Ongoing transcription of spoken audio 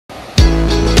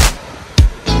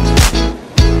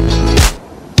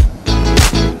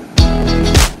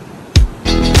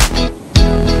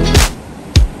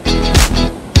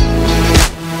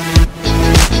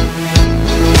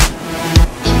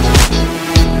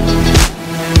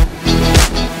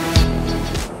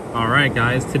Alright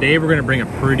guys, today we're going to bring a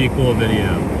pretty cool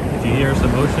video. If you hear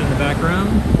some motion in the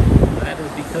background, that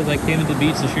is because I came to the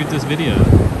beach to shoot this video.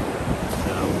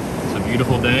 So, it's a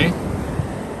beautiful day.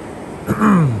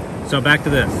 So back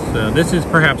to this. This is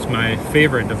perhaps my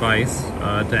favorite device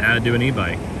to add to an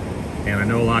e-bike. And I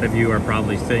know a lot of you are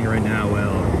probably saying right now,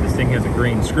 well, this thing has a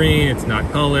green screen, it's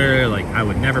not color, like I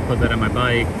would never put that on my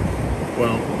bike.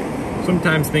 Well,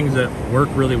 sometimes things that work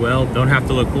really well don't have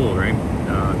to look cool, right?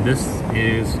 This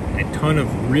is a ton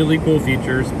of really cool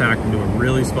features packed into a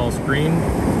really small screen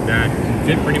that can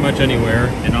fit pretty much anywhere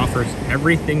and offers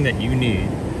everything that you need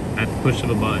at the push of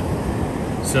a button.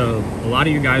 So a lot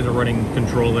of you guys are running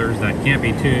controllers that can't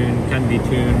be tuned, can be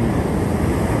tuned,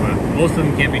 but most of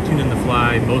them can't be tuned in the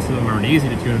fly, most of them aren't easy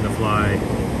to tune in the fly,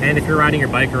 and if you're riding your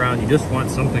bike around, you just want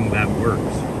something that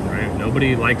works, right?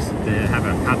 Nobody likes to have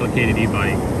a complicated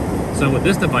e-bike. So what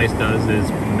this device does is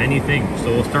many things.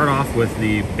 So we'll start off with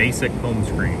the basic home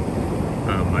screen.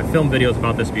 I've filmed videos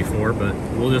about this before, but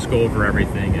we'll just go over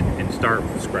everything and start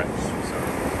from scratch.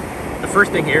 So the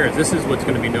first thing here is this is what's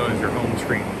going to be known as your home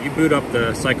screen. You boot up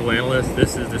the Cycle Analyst,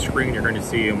 this is the screen you're going to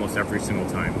see almost every single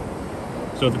time.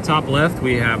 So at the top left,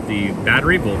 we have the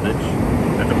battery voltage.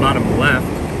 At the bottom left,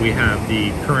 we have the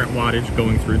current wattage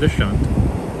going through the shunt.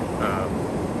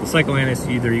 The Cycle Analyst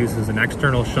either uses an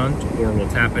external shunt or will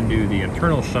tap into the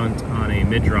internal shunt on a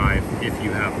mid-drive if you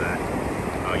have that.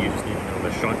 You just need to know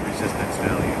the shunt resistance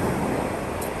value.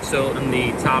 So in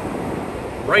the top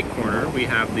right corner, we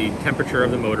have the temperature of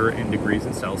the motor in degrees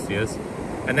and Celsius,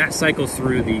 and that cycles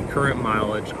through the current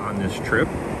mileage on this trip.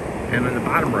 And on the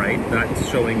bottom right, that's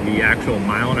showing the actual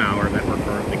mile an hour that we're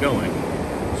currently going.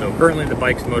 So currently the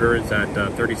bike's motor is at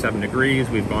 37 degrees,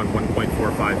 we've gone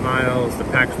 1.45 miles, the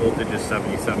pack's voltage is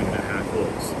 77.5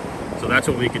 volts. So that's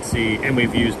what we could see, and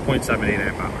we've used 0.78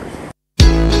 amp hours.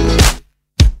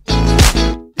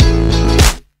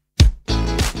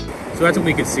 So that's what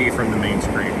we could see from the main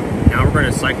screen. Now we're going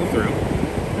to cycle through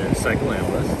the Cycle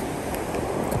Analyst.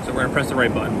 So we're going to press the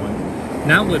right button once.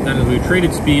 Now what we've done is we've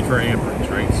traded speed for amperage,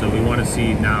 right? So we want to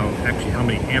see now actually how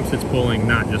many amps it's pulling,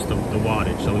 not just the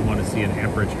wattage. So we want to see an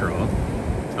amperage draw.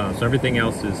 So everything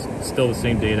else is still the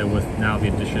same data with now the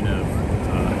addition of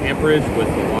amperage with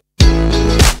the wattage.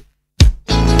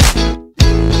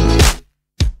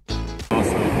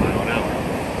 Also mile an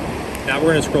hour. Now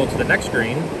we're going to scroll to the next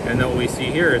screen, and then what we see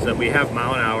here is that we have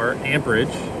mile an hour, amperage,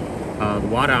 the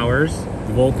watt hours,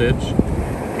 the voltage,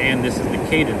 and this is the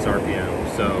cadence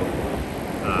RPM. So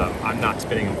I'm not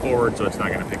spinning them forward, so it's not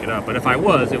going to pick it up. But if I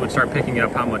was, it would start picking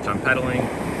up how much I'm pedaling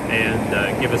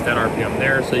and give us that RPM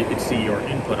there, so you can see your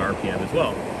input RPM as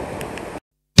well.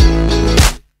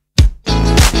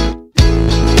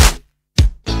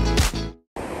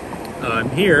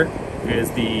 Here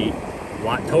is the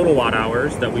total watt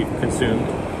hours that we've consumed,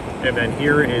 and then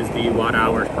here is the watt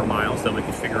hours per mile, so we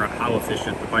can figure out how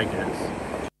efficient the bike is.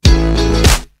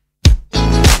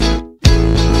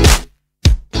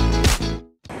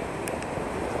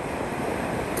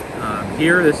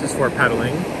 Here, this is for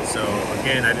pedaling. So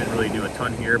again, I didn't really do a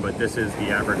ton here, but this is the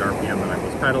average RPM that I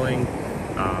was pedaling.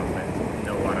 And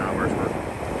no watt hours were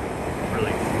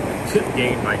really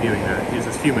gained by doing that. This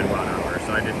is human watt hours,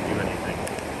 so I didn't do anything.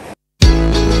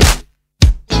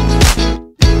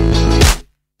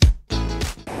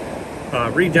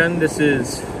 Regen, this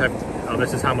is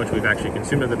how much we've actually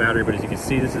consumed of the battery, but as you can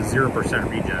see, this is 0%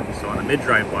 regen. So on a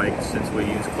mid-drive bike, since we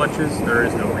use clutches, there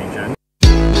is no regen.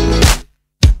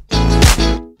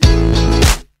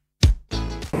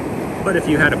 But if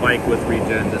you had a bike with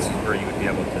regen, this is where you would be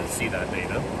able to see that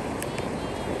data.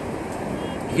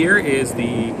 Here is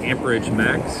the amperage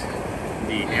max,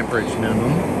 the amperage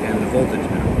minimum, and the voltage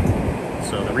minimum.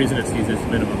 So the reason it sees this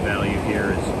minimum value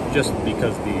here is just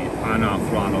because the on-off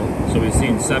throttle. So we've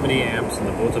seen 70 amps and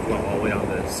the voltage went all the way down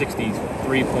to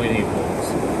 63.8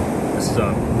 volts. This is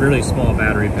a really small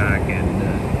battery pack, and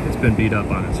it's been beat up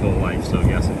on its whole life. So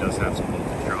yes, it does have some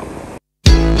voltage drop.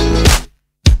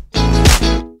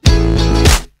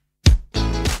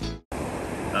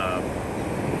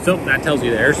 So that tells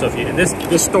you there. So if you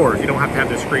this stores, you don't have to have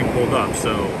the screen pulled up.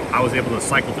 So I was able to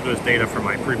cycle through this data from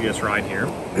my previous ride here.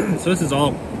 So this is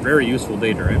all very useful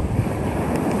data, right?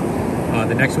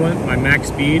 The next one, my max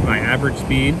speed, my average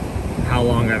speed, how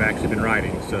long I've actually been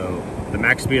riding. So the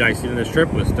max speed I seen in this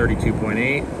trip was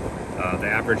 32.8. The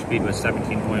average speed was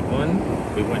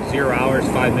 17.1. We went 0 hours,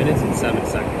 5 minutes, and 7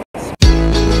 seconds.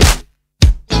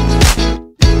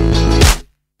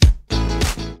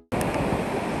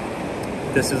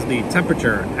 This is the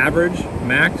temperature average,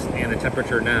 max, and the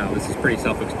temperature now. This is pretty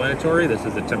self-explanatory. This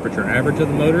is the temperature average of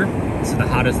the motor. This is the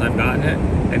hottest I've gotten it,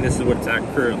 and this is what it's at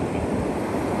currently.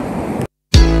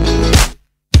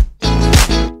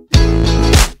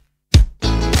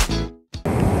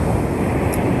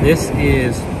 This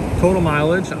is total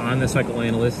mileage on the Cycle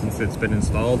Analyst since it's been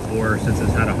installed or since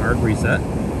it's had a hard reset.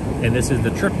 And this is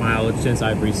the trip mileage since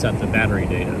I've reset the battery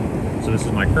data. So this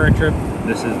is my current trip.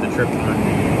 This is the trip on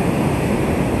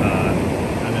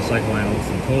the Cycle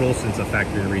Analyst in total since the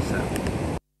factory reset.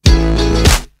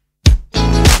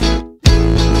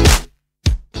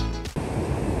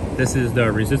 This is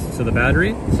the resistance of the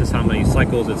battery. This is how many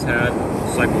cycles it's had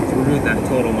cycled through that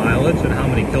total mileage and how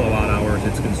many kilowatt hours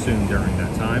it's consumed during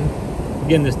that time.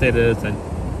 Again, this data isn't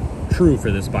true for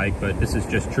this bike, but this is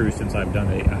just true since I've done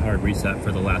a hard reset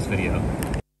for the last video.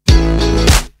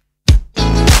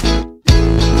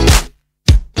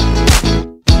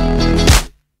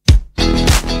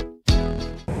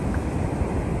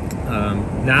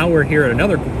 Now we're here at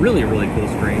another really cool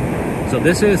screen. So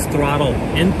this is throttle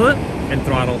input and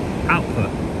throttle output.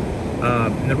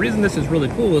 And the reason this is really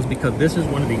cool is because this is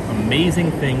one of the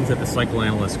amazing things that the Cycle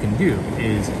Analyst can do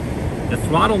is the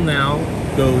throttle now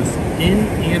goes in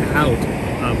and out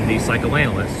of the Cycle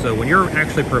Analyst. So when you're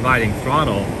actually providing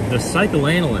throttle, the Cycle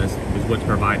Analyst is what's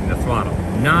providing the throttle,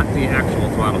 not the actual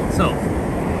throttle itself.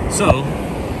 So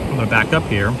I'm gonna back up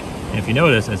here. And if you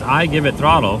notice, as I give it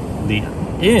throttle, the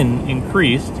in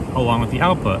increased along with the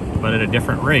output, but at a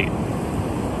different rate.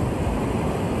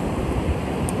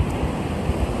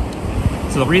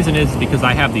 So the reason is because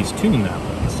I have these tuned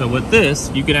now. So with this,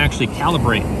 you can actually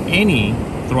calibrate any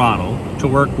throttle to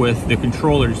work with the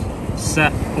controller's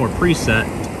set or preset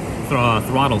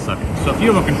throttle settings. So if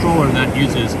you have a controller that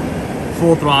uses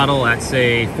full throttle at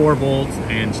say 4 volts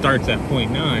and starts at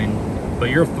 0.9, but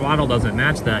your throttle doesn't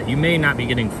match that, you may not be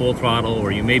getting full throttle,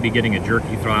 or you may be getting a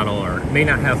jerky throttle, or may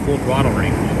not have full throttle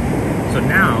range. So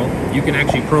now you can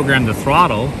actually program the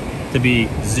throttle to be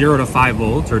 0 to 5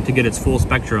 volts or to get its full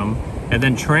spectrum, and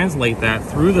then translate that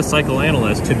through the Cycle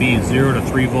Analyst to be 0 to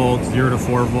 3 volts, 0 to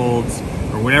 4 volts,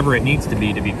 or whatever it needs to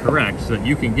be correct, so that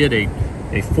you can get a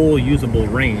full usable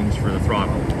range for the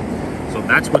throttle. So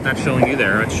that's what that's showing you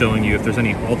there. It's showing you if there's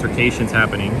any altercations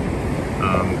happening,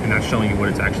 and that's showing you what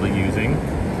it's actually using.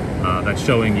 That's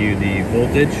showing you the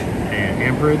voltage and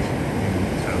amperage,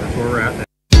 and so that's where we're at.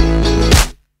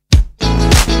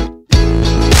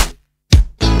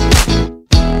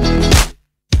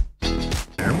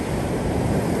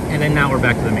 And then now we're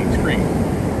back to the main screen.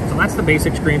 So that's the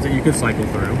basic screens that you could cycle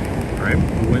through, right?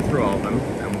 We went through all of them,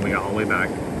 and we got all the way back.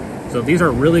 So these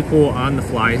are really cool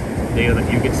on-the-fly data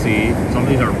that you can see. Some of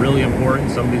these are really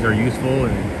important, some of these are useful,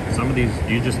 and some of these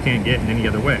you just can't get in any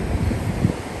other way.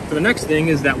 So the next thing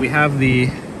is that we have the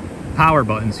power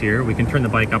buttons here. We can turn the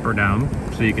bike up or down,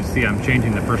 so you can see I'm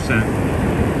changing the percent.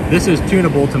 This is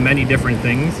tunable to many different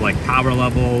things like power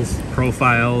levels,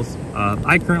 profiles.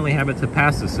 I currently have it to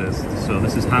pass assist, so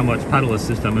this is how much pedal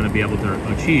assist I'm going to be able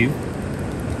to achieve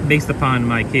based upon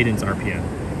my cadence RPM.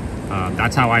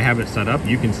 That's how I have it set up.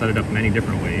 You can set it up many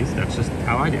different ways. That's just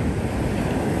how I do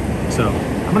it. So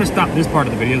I'm going to stop this part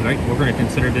of the video, right? We're going to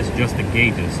consider this just the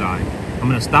gauges side. I'm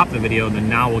going to stop the video, and then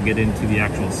now we'll get into the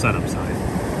actual setup side.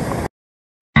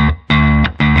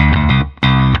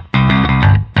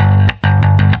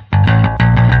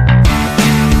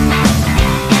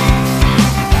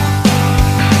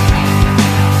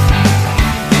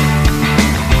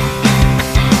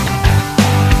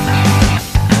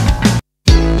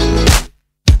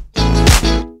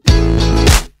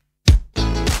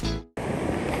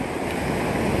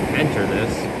 Enter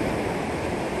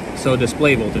this. So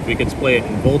display voltage, we can display it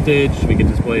in voltage, we can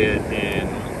display it in,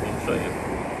 I'll show you,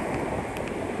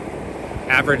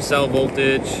 average cell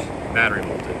voltage, battery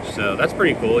voltage. So that's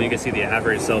pretty cool. You can see the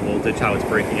average cell voltage, how it's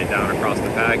breaking it down across the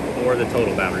pack, or the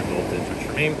total battery voltage, which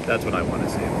for me, that's what I want to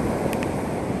see.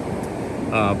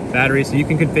 Battery, so you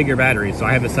can configure batteries. So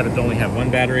I have it set up to only have one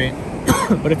battery,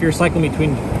 but if you're cycling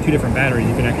between 2 different batteries,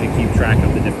 you can actually keep track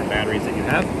of the different batteries that you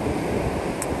have.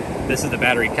 This is the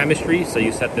battery chemistry, so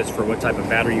you set this for what type of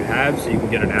battery you have so you can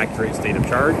get an accurate state of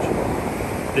charge.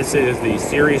 This is the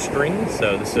series string,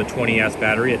 so this is a 20S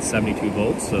battery at 72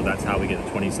 volts, so that's how we get the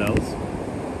 20 cells.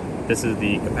 This is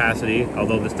the capacity,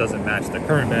 although this doesn't match the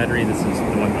current battery, this is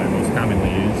the one that I most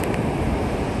commonly use.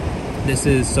 This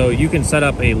is, so you can set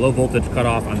up a low voltage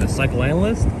cutoff on the Cycle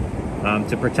Analyst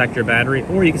to protect your battery,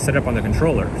 or you can set it up on the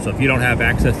controller. So if you don't have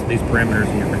access to these parameters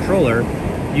in your controller,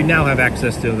 you now have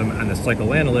access to them on the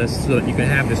Cycle Analyst so that you can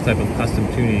have this type of custom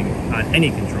tuning on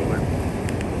any controller.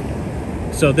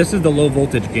 So this is the low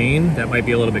voltage gain. That might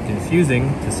be a little bit confusing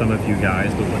to some of you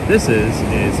guys, but what this is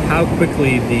how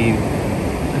quickly the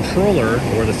controller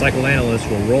or the Cycle Analyst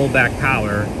will roll back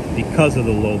power because of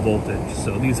the low voltage.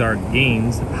 So these are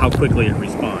gains, how quickly it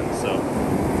responds. So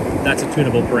that's a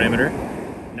tunable parameter.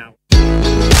 Now,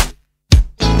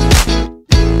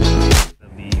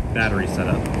 the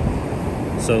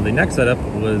So the next setup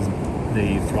was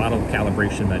the throttle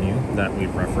calibration menu that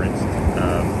we've referenced.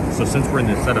 So since we're in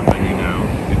the setup menu now,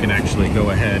 we can actually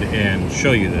go ahead and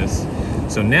show you this.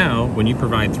 So now, when you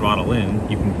provide throttle in,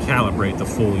 you can calibrate the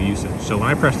full usage. So when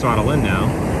I press throttle in now,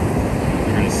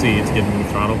 you're going to see it's giving me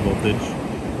throttle voltage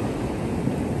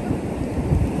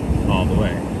all the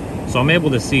way. So I'm able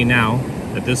to see now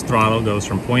that this throttle goes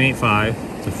from 0.85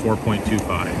 to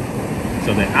 4.25.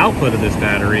 So the output of this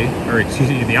battery, or excuse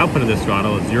me, the output of this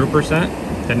throttle is 0%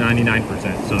 to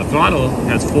 99%. So the throttle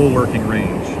has full working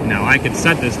range. Now I could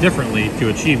set this differently to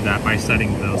achieve that by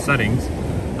setting those settings,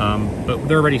 but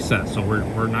they're already set, so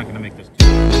we're not going to make this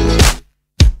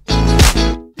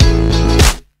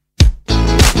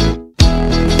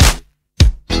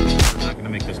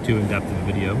too in-depth in the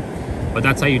video, but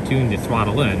that's how you tune the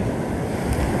throttle in.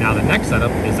 Now the next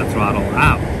setup is the throttle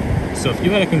out. So if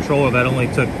you had a controller that only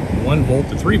took 1 volt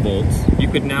to 3 volts, you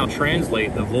could now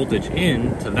translate the voltage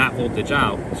in to that voltage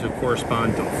out to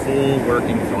correspond to full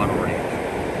working throttle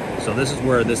range. So this is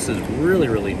where this is really,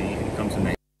 really neat. It comes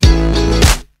in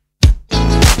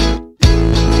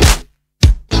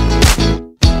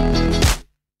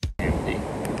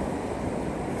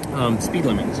speed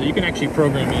limit. So you can actually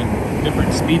program in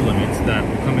different speed limits that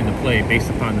will come into play based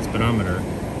upon the speedometer.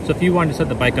 So if you wanted to set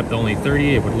the bike up to only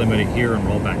 30, it would limit it here and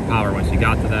roll back power once you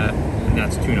got to that, and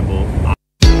that's tunable.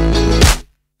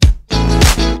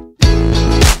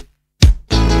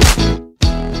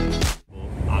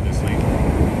 Obviously.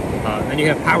 Then you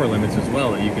have power limits as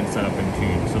well that you can set up and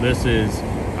tune. So this is,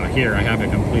 here I have it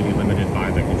completely limited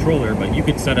by the controller, but you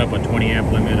could set up a 20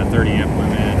 amp limit, a 30 amp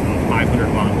limit, a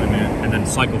 500 watt limit, and then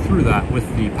cycle through that with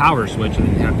the power switch, and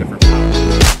then you have different power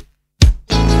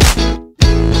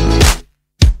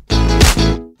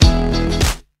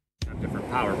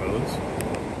modes.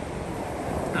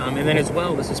 And then as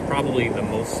well, this is probably the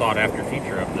most sought after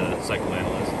feature of the Cycle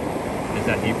Analyst, is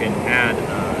that you can add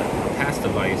a pass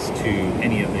device to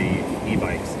any of the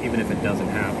e-bikes, even if it doesn't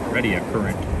have already a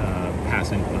current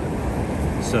pass input.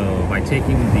 So by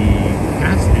taking the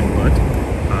pass input,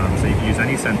 so you can use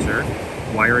any sensor,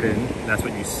 wire it in, that's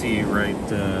what you see right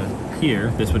here.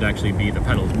 This would actually be the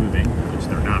pedals moving, which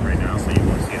they're not right now, so you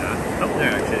won't see that. Oh,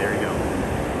 there you go.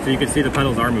 So you can see the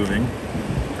pedals are moving.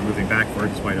 They're moving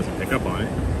backwards, that's why it doesn't pick up on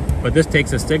it. But this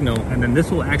takes a signal, and then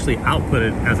this will actually output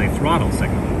it as a throttle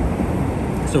signal.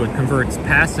 So it converts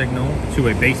pass signal to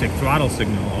a basic throttle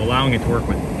signal, allowing it to work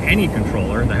with any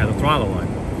controller that has a throttle on,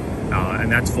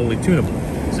 and that's fully tunable.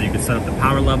 So you can set up the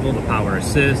power level, the power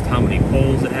assist, how many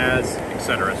poles it has,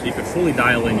 etc. So you can fully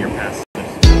dial in your pass.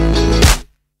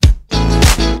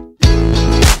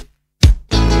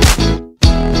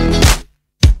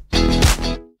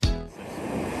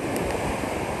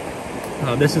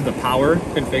 This is the power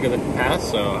config of the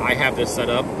pass. So I have this set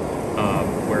up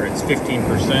where it's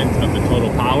 15% of the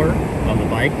total power of the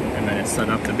bike, and then it's set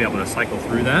up to be able to cycle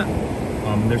through that.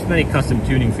 There's many custom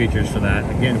tuning features for that.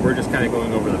 Again, we're just kind of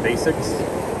going over the basics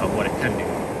of what it can do.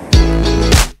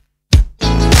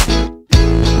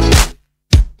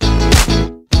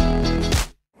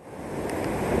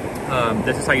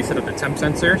 This is how you set up the temp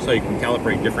sensor, so you can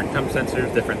calibrate different temp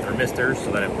sensors, different thermistors,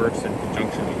 so that it works in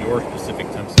conjunction with your specific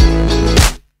temp sensor.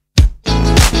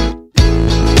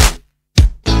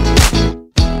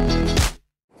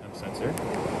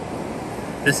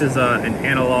 This is an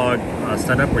analog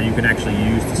setup where you can actually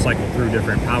use to cycle through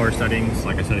different power settings.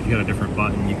 Like I said, if you got a different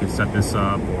button, you can set this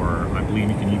up, or I believe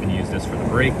you can even use this for the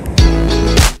brake.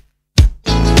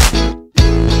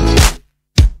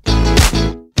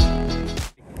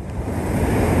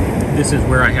 This is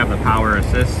where I have the power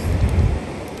assist.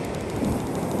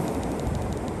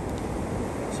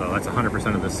 So that's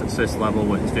 100% of this assist level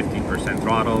with 15%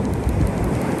 throttle.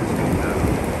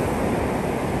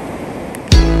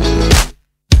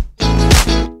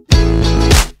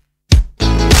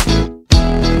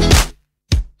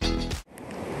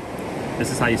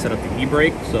 This is how you set up the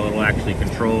e-brake, so it will actually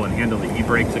control and handle the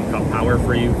e-brakes and cut power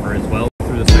for you as well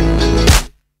through the cycle.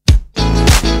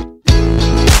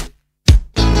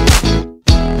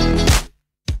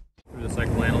 Through the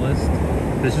Cycle Analyst.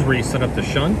 This is where you set up the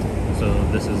shunt. So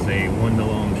this is a 1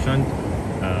 mil-ohm shunt.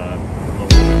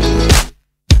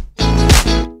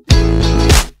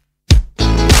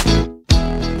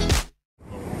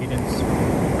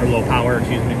 Low power,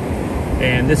 excuse me.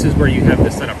 And this is where you have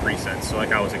the setup presets. So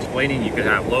like I was explaining, you could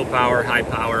have low power, high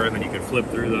power, and then you could flip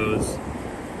through those.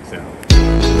 So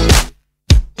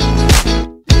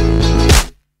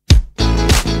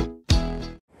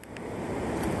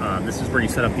this is where you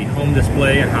set up the home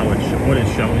display and how what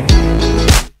it's showing.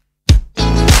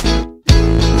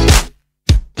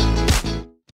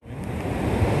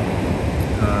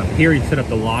 here you set up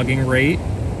the logging rate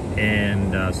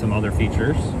and some other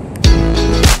features.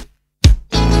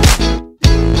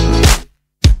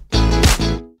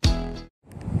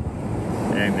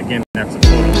 And again, that's a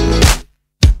total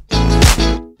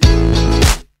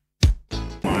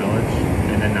mileage,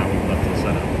 and then now we've left the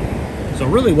setup. So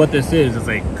really what this is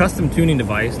a custom tuning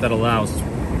device that allows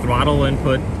throttle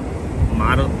input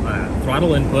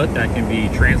that can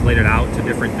be translated out to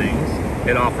different things.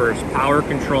 It offers power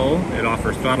control, it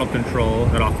offers throttle control,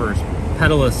 it offers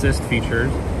pedal assist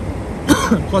features,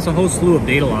 plus a whole slew of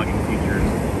data logging features.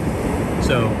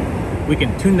 So we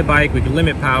can tune the bike, we can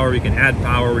limit power, we can add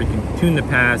power, we can tune the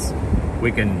pass,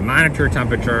 we can monitor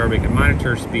temperature, we can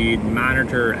monitor speed,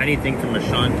 monitor anything from a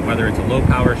shunt, whether it's a low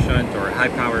power shunt or a high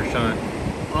power shunt,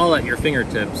 all at your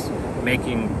fingertips,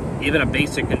 making even a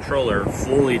basic controller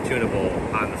fully tunable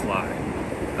on the fly.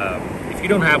 If you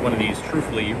don't have one of these,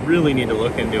 truthfully, you really need to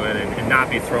look into it and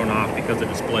not be thrown off because the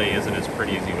display isn't as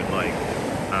pretty as you would like.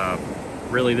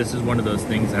 Really, this is one of those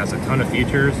things that has a ton of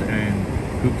features, and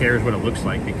who cares what it looks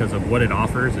like, because of what it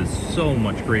offers is so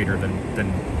much greater than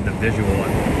the visual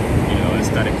and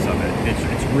aesthetics of it.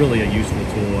 It's really a useful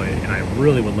tool, and I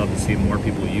really would love to see more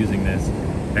people using this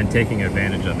and taking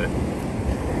advantage of it.